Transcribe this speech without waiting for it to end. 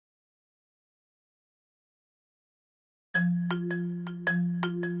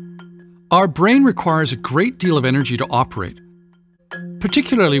Our brain requires a great deal of energy to operate,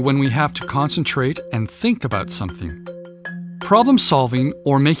 particularly when we have to concentrate and think about something. Problem solving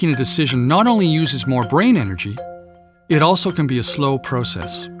or making a decision not only uses more brain energy, it also can be a slow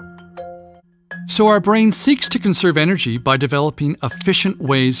process. So our brain seeks to conserve energy by developing efficient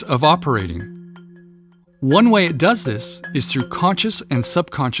ways of operating. One way it does this is through conscious and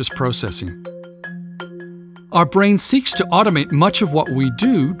subconscious processing. Our brain seeks to automate much of what we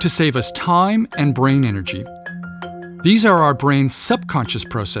do to save us time and brain energy. These are our brain's subconscious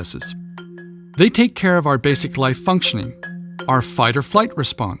processes. They take care of our basic life functioning, our fight or flight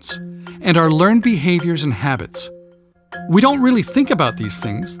response, and our learned behaviors and habits. We don't really think about these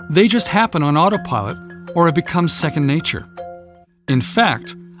things, they just happen on autopilot or have become second nature. In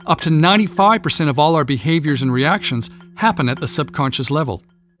fact, up to 95% of all our behaviors and reactions happen at the subconscious level.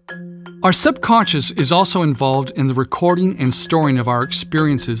 Our subconscious is also involved in the recording and storing of our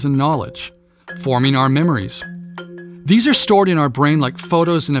experiences and knowledge, forming our memories. These are stored in our brain like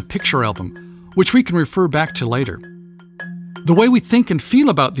photos in a picture album, which we can refer back to later. The way we think and feel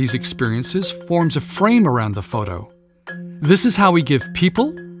about these experiences forms a frame around the photo. This is how we give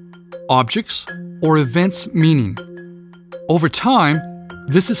people, objects, or events meaning. Over time,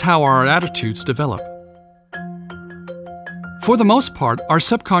 this is how our attitudes develop. For the most part, our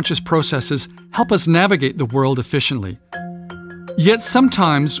subconscious processes help us navigate the world efficiently. Yet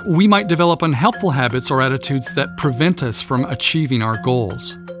sometimes we might develop unhelpful habits or attitudes that prevent us from achieving our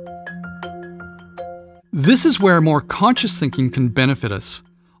goals. This is where more conscious thinking can benefit us.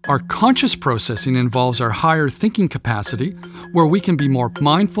 Our conscious processing involves our higher thinking capacity, where we can be more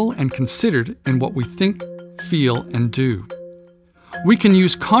mindful and considered in what we think, feel, and do. We can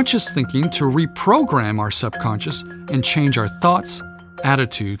use conscious thinking to reprogram our subconscious and change our thoughts,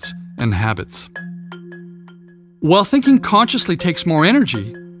 attitudes, and habits. While thinking consciously takes more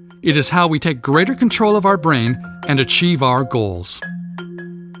energy, it is how we take greater control of our brain and achieve our goals.